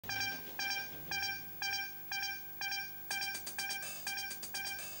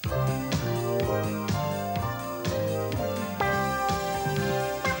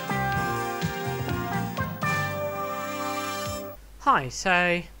Hi, so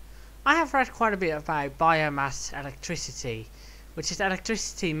I have read quite a bit about biomass electricity, which is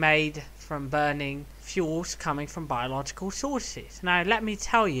electricity made from burning fuels coming from biological sources. Now let me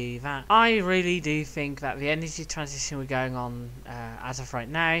tell you that I really do think that the energy transition we're going on as of right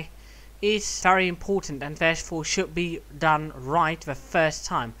now is very important and therefore should be done right the first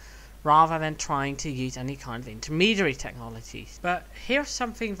time, rather than trying to use any kind of intermediary technologies. But here's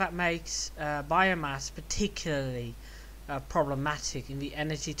something that makes biomass particularly problematic in the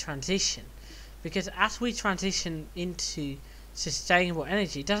energy transition, because as we transition into sustainable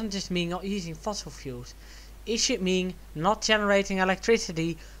energy, it doesn't just mean not using fossil fuels, it should mean not generating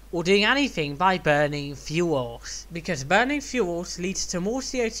electricity or doing anything by burning fuels, because burning fuels leads to more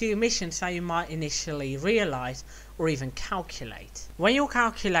CO2 emissions than you might initially realize or even calculate. When you're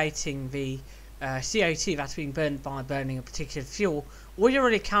calculating the CO2 that's being burned by burning a particular fuel, all you're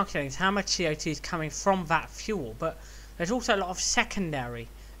really calculating is how much CO2 is coming from that fuel, but there's also a lot of secondary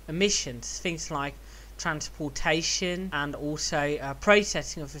emissions, things like transportation and also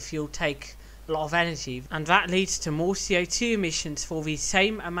processing of the fuel take a lot of energy, and that leads to more CO2 emissions for the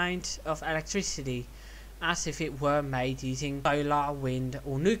same amount of electricity as if it were made using solar, wind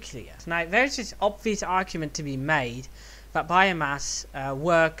or nuclear. Now there's this obvious argument to be made that biomass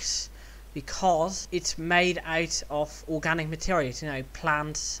works because it's made out of organic materials,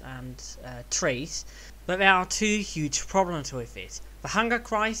 plants and trees. But there are two huge problems with it. The hunger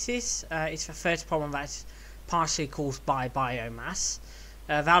crisis is the first problem that's partially caused by biomass.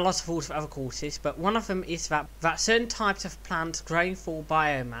 There are lots of other causes, but one of them is that certain types of plants growing for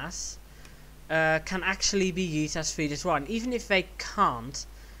biomass can actually be used as food as well. And even if they can't,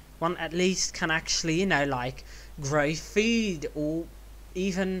 one at least can actually, grow food or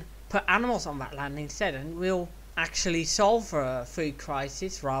even put animals on that land instead, and will actually solve a food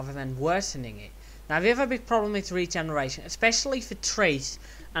crisis rather than worsening it. Now the other big problem is regeneration, especially for trees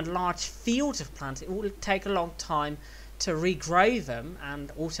and large fields of plants. It will take a long time to regrow them and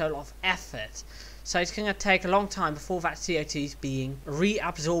also a lot of effort. So it's going to take a long time before that CO2 is being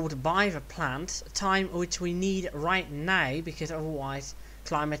reabsorbed by the plant, a time which we need right now, because otherwise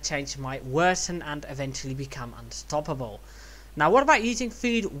climate change might worsen and eventually become unstoppable. Now what about using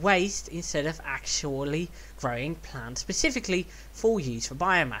food waste instead of actually growing plants specifically for use for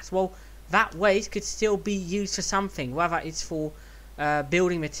biomass? Well, that waste could still be used for something, whether it's for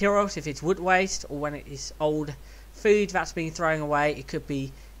building materials if it's wood waste, or when it is old food that's being thrown away, it could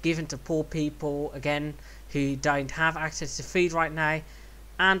be given to poor people, again, who don't have access to food right now.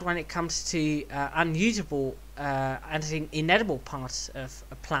 And when it comes to unusable and inedible parts of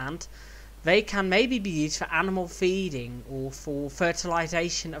a plant, they can maybe be used for animal feeding or for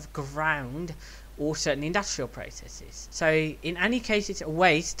fertilization of ground or certain industrial processes. So in any case, it's a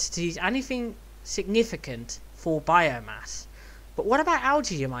waste to use anything significant for biomass. But what about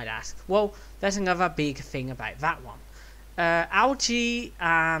algae, you might ask? Well, there's another big thing about that one. Algae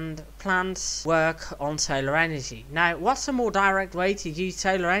and plants work on solar energy. Now, what's a more direct way to use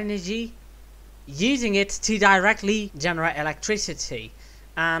solar energy? Using it to directly generate electricity.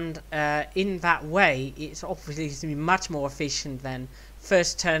 And in that way, it's obviously going to be much more efficient than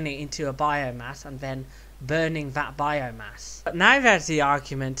first turning it into a biomass and then burning that biomass. But now there's the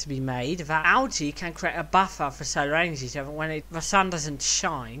argument to be made that algae can create a buffer for solar energy, so that when the sun doesn't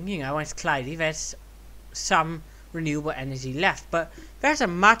shine, when it's cloudy, there's some renewable energy left. But there's a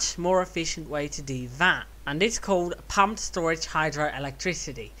much more efficient way to do that, and it's called pumped storage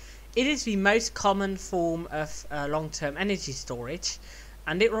hydroelectricity. It is the most common form of long-term energy storage,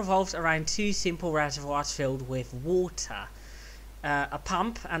 and it revolves around two simple reservoirs filled with water. A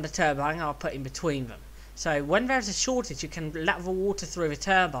pump and a turbine are put in between them. So when there's a shortage, you can let the water through the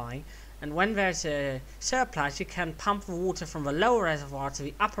turbine, and when there's a surplus, you can pump the water from the lower reservoir to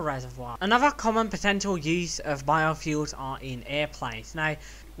the upper reservoir. Another common potential use of biofuels are in airplanes. Now,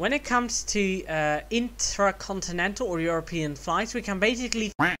 when it comes to intercontinental or European flights, we can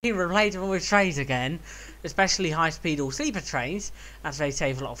basically relate them with trains again, especially high-speed or sleeper trains, as they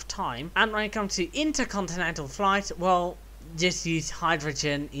save a lot of time. And when it comes to intercontinental flights, well, just use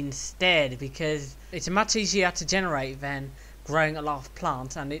hydrogen instead, because it's much easier to generate than growing a lot of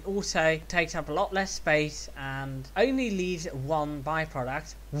plants, and it also takes up a lot less space and only leaves one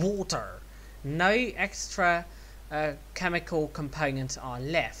byproduct: water. No extra chemical components are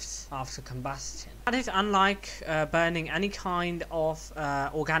left after combustion. That is unlike burning any kind of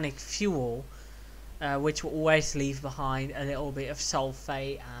organic fuel, which will always leave behind a little bit of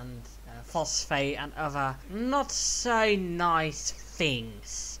sulfate and phosphate and other not so nice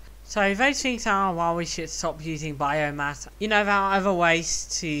things. So those things are why we should stop using biomass. You know, there are other ways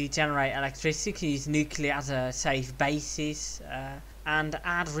to generate electricity. You can use nuclear as a safe basis and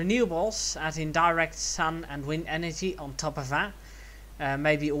add renewables, as in direct sun and wind energy on top of that.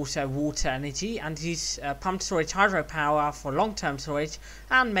 Maybe also water energy, and use pumped storage hydropower for long-term storage,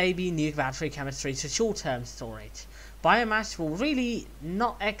 and maybe nuke battery chemistry for short-term storage. Biomass will really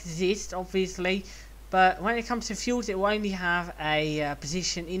not exist, obviously, but when it comes to fuels, it will only have a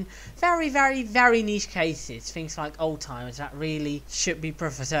position in very, very, very niche cases. Things like old timers that really should be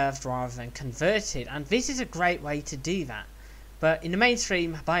preserved rather than converted, and this is a great way to do that. But in the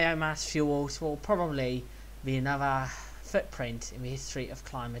mainstream, biomass fuels will probably be another footprint in the history of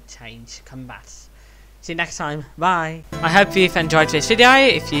climate change combats. See you next time. Bye. I hope you've enjoyed this video.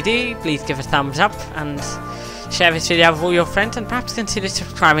 If you do, please give a thumbs up and share this video with all your friends, and perhaps consider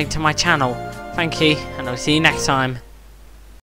subscribing to my channel. Thank you, and I'll see you next time.